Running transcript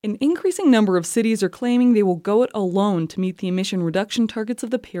An increasing number of cities are claiming they will go it alone to meet the emission reduction targets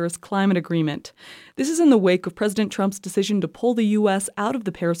of the Paris Climate Agreement. This is in the wake of President Trump's decision to pull the U.S. out of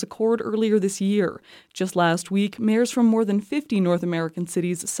the Paris Accord earlier this year. Just last week, mayors from more than 50 North American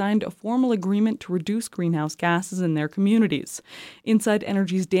cities signed a formal agreement to reduce greenhouse gases in their communities. Inside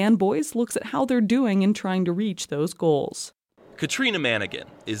Energy's Dan Boyce looks at how they're doing in trying to reach those goals. Katrina Manigan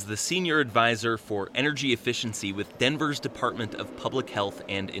is the senior advisor for energy efficiency with Denver's Department of Public Health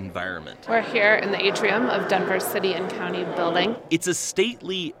and Environment. We're here in the atrium of Denver's City and County building. It's a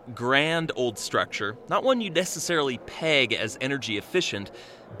stately, grand old structure, not one you'd necessarily peg as energy efficient,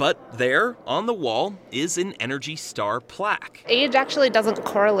 but there, on the wall, is an Energy Star plaque. Age actually doesn't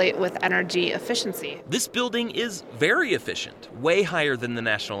correlate with energy efficiency. This building is very efficient, way higher than the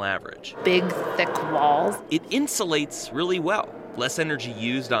national average. Big, thick walls. It insulates really well. Less energy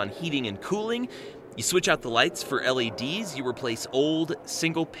used on heating and cooling. You switch out the lights for LEDs, you replace old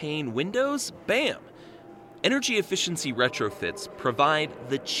single-pane windows, bam! Energy efficiency retrofits provide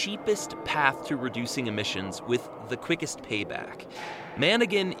the cheapest path to reducing emissions with the quickest payback.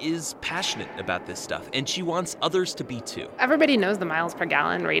 Manigan is passionate about this stuff, and she wants others to be too. Everybody knows the miles per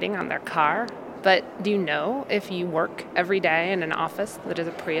gallon rating on their car, but do you know if you work every day in an office that is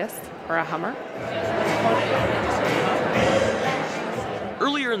a Prius or a Hummer?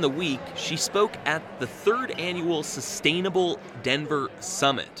 Earlier in the week, she spoke at the third annual Sustainable Denver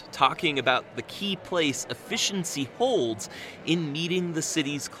Summit, talking about the key place efficiency holds in meeting the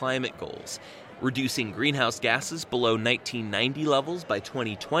city's climate goals. Reducing greenhouse gases below 1990 levels by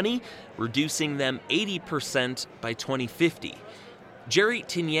 2020, reducing them 80% by 2050. Jerry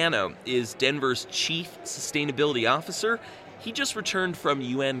Tignano is Denver's chief sustainability officer. He just returned from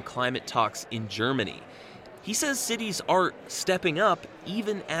UN climate talks in Germany. He says cities are stepping up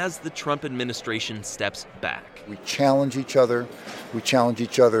even as the Trump administration steps back. We challenge each other. We challenge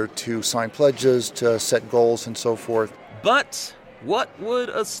each other to sign pledges, to set goals, and so forth. But what would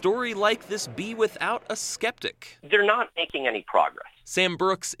a story like this be without a skeptic? They're not making any progress. Sam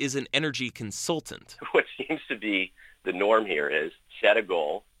Brooks is an energy consultant. What seems to be the norm here is set a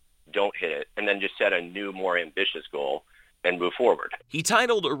goal, don't hit it, and then just set a new, more ambitious goal and move forward. He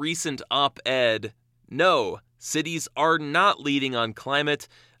titled a recent op-ed, "No, cities are not leading on climate.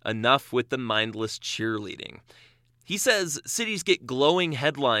 Enough with the mindless cheerleading." He says cities get glowing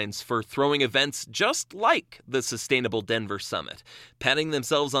headlines for throwing events just like the Sustainable Denver Summit, patting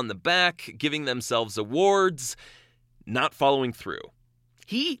themselves on the back, giving themselves awards, not following through.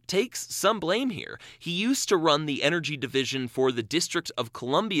 He takes some blame here. He used to run the energy division for the District of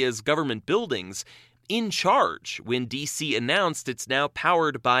Columbia's government buildings, in charge when D.C. announced it's now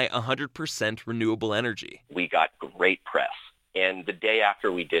powered by 100% renewable energy. We got great press, and the day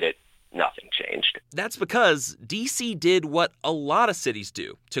after we did it, nothing changed. That's because D.C. did what a lot of cities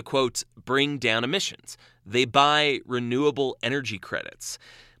do to, quote, bring down emissions. They buy renewable energy credits,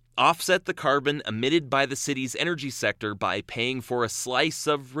 offset the carbon emitted by the city's energy sector by paying for a slice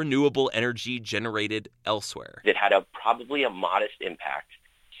of renewable energy generated elsewhere. It had probably a modest impact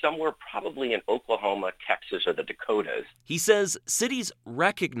somewhere probably in Oklahoma, Texas, or the Dakotas. He says cities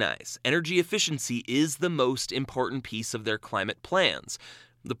recognize energy efficiency is the most important piece of their climate plans.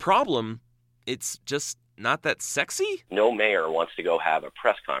 The problem, it's just not that sexy. No mayor wants to go have a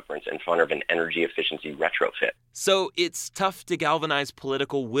press conference in front of an energy efficiency retrofit. So it's tough to galvanize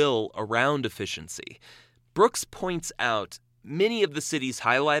political will around efficiency. Brooks points out many of the cities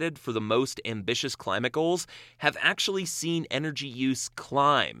highlighted for the most ambitious climate goals have actually seen energy use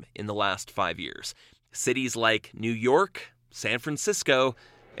climb in the last 5 years. Cities like New York, San Francisco,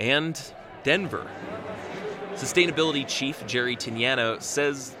 and Denver. Sustainability Chief Jerry Tignano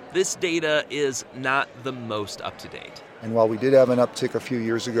says this data is not the most up-to-date. And while we did have an uptick a few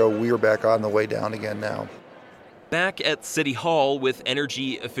years ago, we are back on the way down again now. Back at City Hall with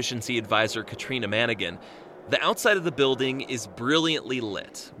energy efficiency advisor Katrina Manigan, the outside of the building is brilliantly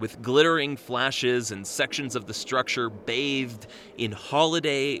lit, with glittering flashes and sections of the structure bathed in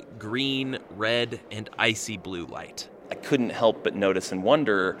holiday green, red, and icy blue light. I couldn't help but notice and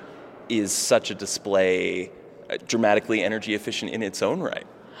wonder, is such a display dramatically energy efficient in its own right?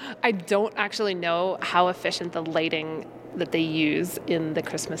 I don't actually know how efficient the lighting that they use in the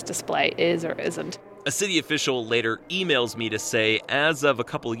Christmas display is or isn't. A city official later emails me to say, as of a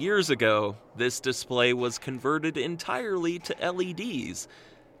couple years ago, this display was converted entirely to LEDs.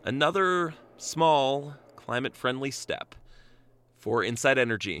 Another small, climate-friendly step. For Inside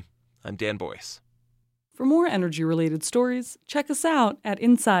Energy, I'm Dan Boyce. For more energy-related stories, check us out at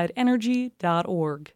insideenergy.org.